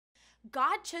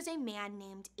God chose a man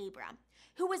named Abram,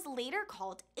 who was later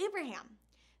called Abraham.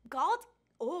 God,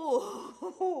 oh,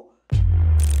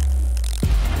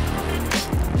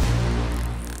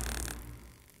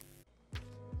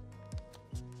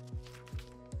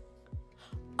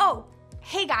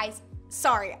 hey guys,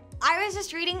 sorry, I was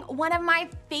just reading one of my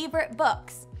favorite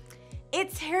books.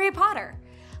 It's Harry Potter.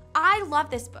 I love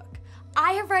this book.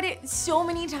 I have read it so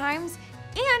many times,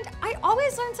 and I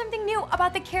always learn something new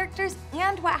about the characters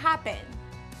and what happened.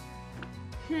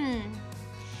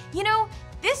 You know,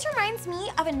 this reminds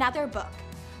me of another book.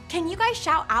 Can you guys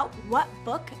shout out what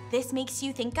book this makes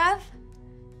you think of?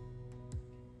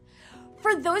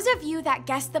 For those of you that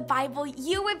guessed the Bible,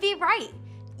 you would be right.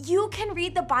 You can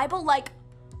read the Bible like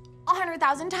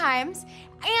 100,000 times,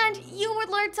 and you would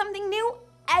learn something new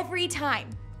every time.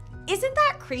 Isn't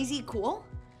that crazy cool?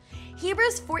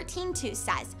 Hebrews 14:2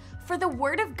 says, "For the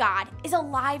word of God is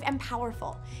alive and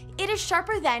powerful. It is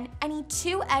sharper than any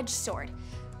two-edged sword,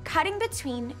 cutting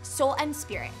between soul and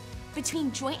spirit,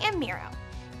 between joint and marrow.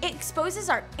 It exposes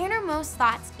our innermost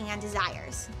thoughts and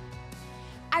desires."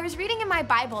 I was reading in my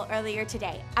Bible earlier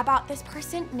today about this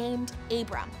person named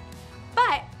Abram.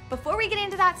 But before we get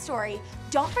into that story,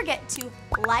 don't forget to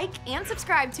like and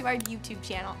subscribe to our YouTube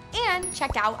channel and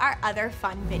check out our other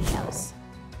fun videos.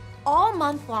 All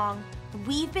month long,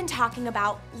 we've been talking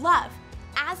about love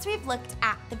as we've looked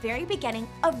at the very beginning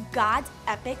of God's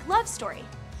epic love story.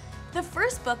 The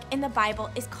first book in the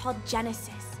Bible is called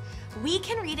Genesis. We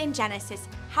can read in Genesis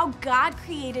how God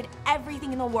created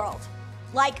everything in the world.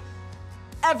 Like,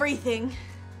 everything.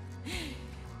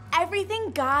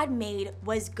 Everything God made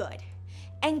was good.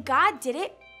 And God did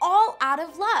it all out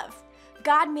of love.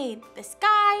 God made the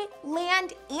sky,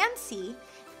 land, and sea,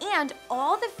 and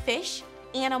all the fish,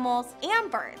 animals, and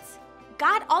birds.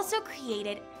 God also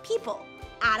created people,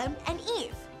 Adam and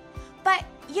Eve. But,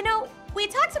 you know, we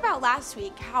talked about last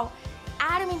week how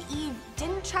Adam and Eve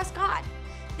didn't trust God.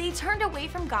 They turned away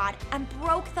from God and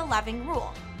broke the loving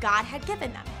rule God had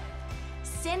given them.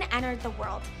 Sin entered the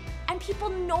world, and people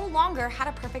no longer had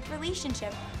a perfect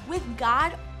relationship with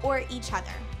God or each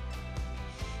other.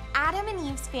 Adam and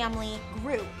Eve's family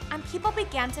grew, and people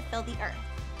began to fill the earth.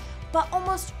 But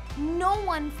almost no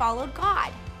one followed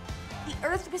God. The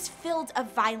earth was filled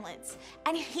of violence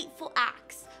and hateful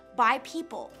acts by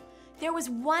people. There was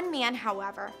one man,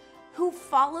 however, who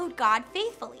followed God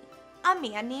faithfully, a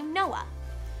man named Noah.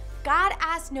 God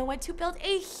asked Noah to build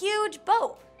a huge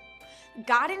boat.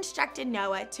 God instructed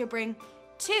Noah to bring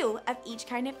 2 of each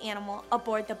kind of animal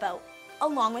aboard the boat,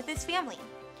 along with his family.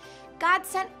 God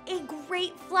sent a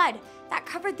great flood that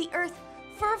covered the earth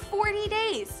for 40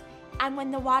 days. And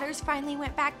when the waters finally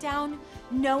went back down,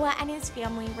 Noah and his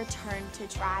family returned to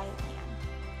dry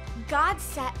land. God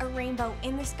set a rainbow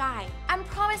in the sky and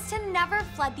promised to never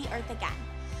flood the earth again.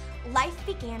 Life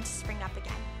began to spring up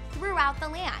again throughout the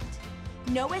land.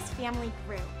 Noah's family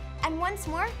grew, and once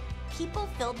more, people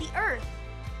filled the earth.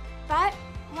 But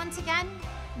once again,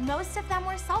 most of them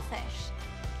were selfish.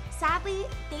 Sadly,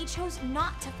 they chose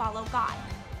not to follow God.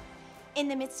 In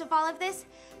the midst of all of this,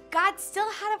 God still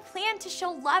had a plan to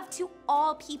show love to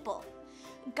all people.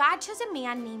 God chose a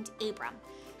man named Abram,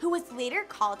 who was later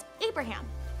called Abraham.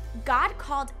 God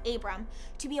called Abram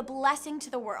to be a blessing to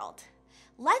the world.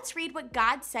 Let's read what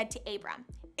God said to Abram.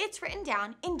 It's written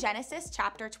down in Genesis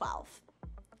chapter 12.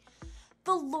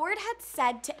 The Lord had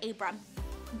said to Abram,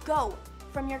 "Go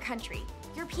from your country,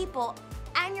 your people,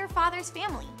 and your father's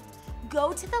family.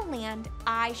 Go to the land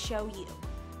I show you.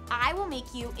 I will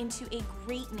make you into a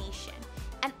great nation,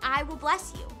 and I will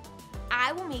bless you.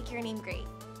 I will make your name great,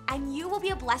 and you will be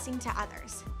a blessing to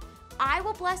others. I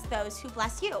will bless those who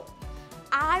bless you.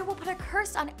 I will put a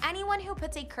curse on anyone who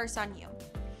puts a curse on you.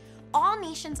 All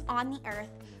nations on the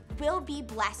earth will be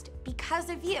blessed because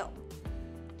of you."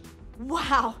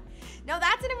 Wow, now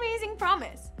that's an amazing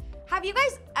promise. Have you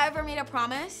guys ever made a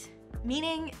promise?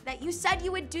 Meaning that you said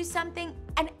you would do something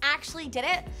and actually did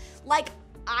it? Like,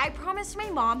 I promised my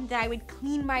mom that I would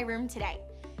clean my room today,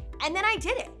 and then I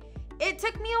did it. It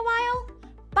took me a while,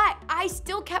 but I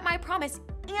still kept my promise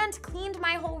and cleaned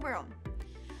my whole room.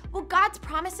 Well, God's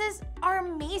promises are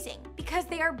amazing because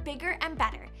they are bigger and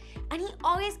better, and He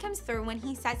always comes through when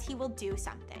He says He will do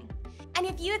something. And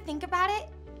if you think about it,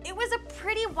 it was a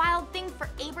pretty wild thing for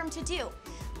Abram to do.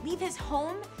 Leave his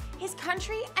home, his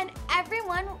country, and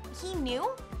everyone he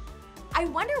knew? I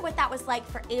wonder what that was like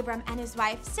for Abram and his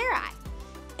wife, Sarai.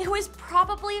 It was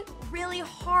probably really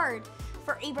hard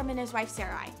for Abram and his wife,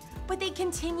 Sarai, but they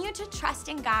continued to trust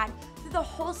in God through the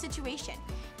whole situation,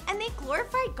 and they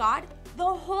glorified God the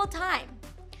whole time.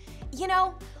 You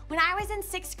know, when I was in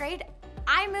 6th grade,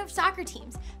 I moved soccer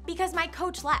teams because my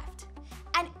coach left.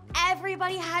 And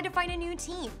everybody had to find a new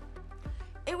team.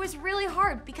 It was really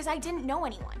hard because I didn't know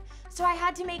anyone, so I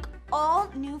had to make all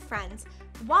new friends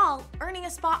while earning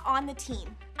a spot on the team.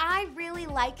 I really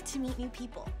like to meet new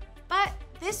people, but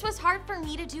this was hard for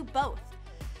me to do both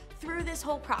through this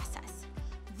whole process.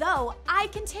 Though I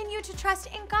continue to trust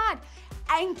in God,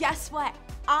 and guess what?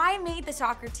 I made the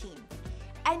soccer team.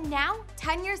 And now,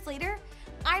 10 years later,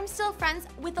 I'm still friends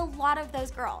with a lot of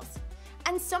those girls.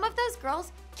 And some of those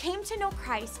girls came to know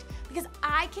Christ because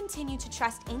I continue to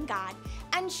trust in God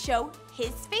and show His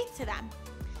faith to them.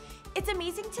 It's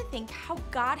amazing to think how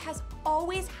God has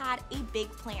always had a big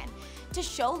plan to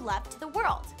show love to the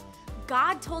world.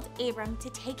 God told Abram to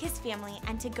take his family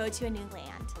and to go to a new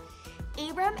land.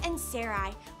 Abram and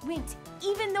Sarai went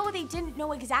even though they didn't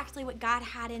know exactly what God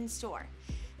had in store.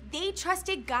 They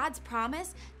trusted God's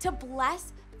promise to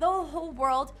bless the whole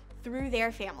world through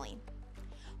their family.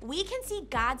 We can see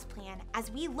God's plan as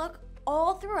we look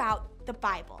all throughout the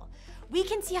Bible. We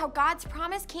can see how God's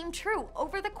promise came true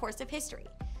over the course of history.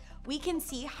 We can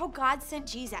see how God sent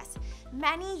Jesus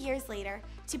many years later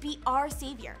to be our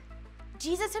Savior.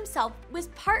 Jesus himself was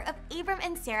part of Abram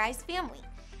and Sarai's family,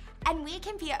 and we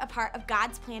can be a part of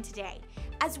God's plan today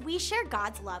as we share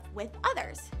God's love with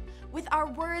others, with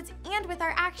our words and with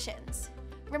our actions.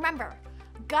 Remember,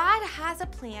 God has a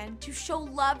plan to show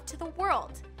love to the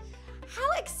world.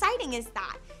 How exciting is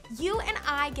that? You and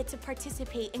I get to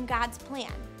participate in God's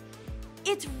plan.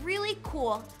 It's really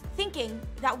cool thinking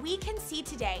that we can see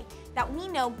today that we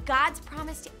know God's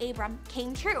promise to Abram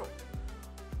came true.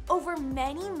 Over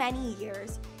many, many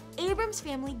years, Abram's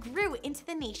family grew into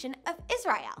the nation of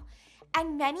Israel.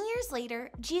 And many years later,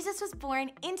 Jesus was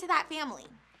born into that family.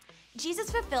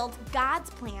 Jesus fulfilled God's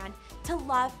plan to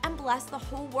love and bless the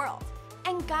whole world.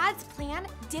 And God's plan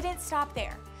didn't stop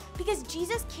there because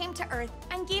Jesus came to earth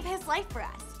and gave his life for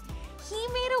us. He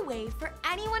made a way for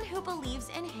anyone who believes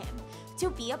in him to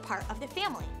be a part of the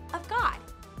family of God.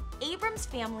 Abram's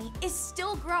family is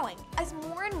still growing as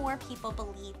more and more people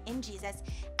believe in Jesus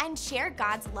and share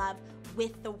God's love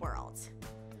with the world.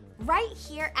 Right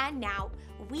here and now,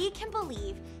 we can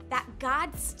believe that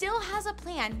God still has a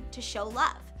plan to show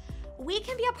love. We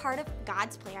can be a part of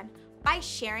God's plan by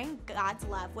sharing God's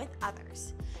love with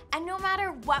others. And no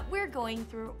matter what we're going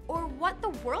through or what the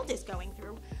world is going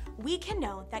through, we can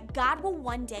know that God will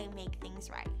one day make things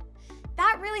right.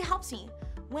 That really helps me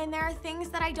when there are things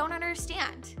that I don't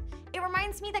understand. It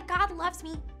reminds me that God loves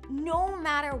me no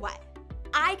matter what.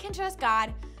 I can trust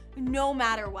God no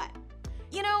matter what.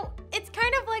 You know, it's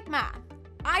kind of like math.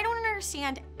 I don't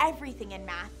understand everything in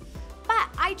math, but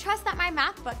I trust that my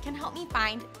math book can help me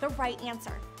find the right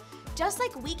answer. Just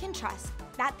like we can trust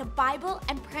that the Bible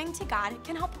and praying to God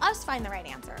can help us find the right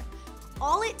answer.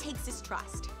 All it takes is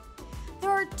trust. There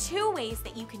are 2 ways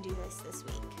that you can do this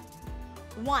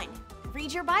week. 1,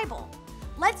 read your Bible.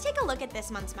 Let's take a look at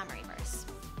this month's memory verse.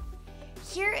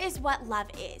 Here is what love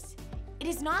is. It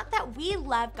is not that we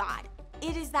love God.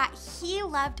 It is that he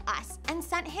loved us and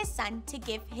sent his son to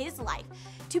give his life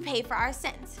to pay for our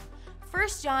sins. 1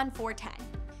 John 4:10.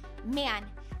 Man,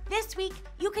 this week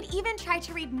you could even try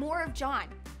to read more of John.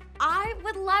 I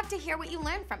would love to hear what you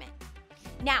learned from it.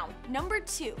 Now, number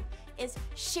 2 is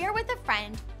share with a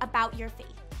friend about your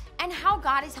faith and how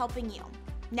God is helping you.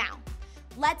 Now,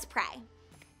 let's pray.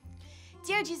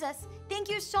 Dear Jesus, thank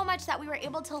you so much that we were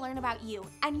able to learn about you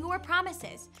and your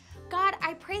promises. God,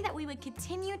 I pray that we would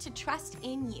continue to trust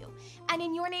in you. And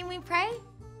in your name we pray,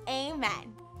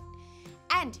 amen.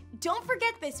 And don't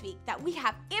forget this week that we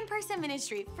have in-person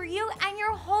ministry for you and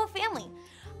your whole family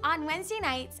on Wednesday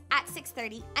nights at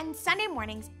 6:30 and Sunday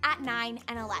mornings at 9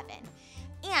 and 11.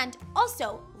 And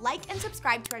also like and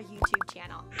subscribe to our YouTube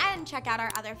channel and check out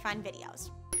our other fun videos.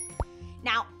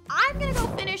 Now, I'm gonna go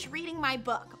finish reading my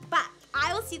book, but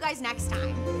I will see you guys next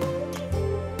time.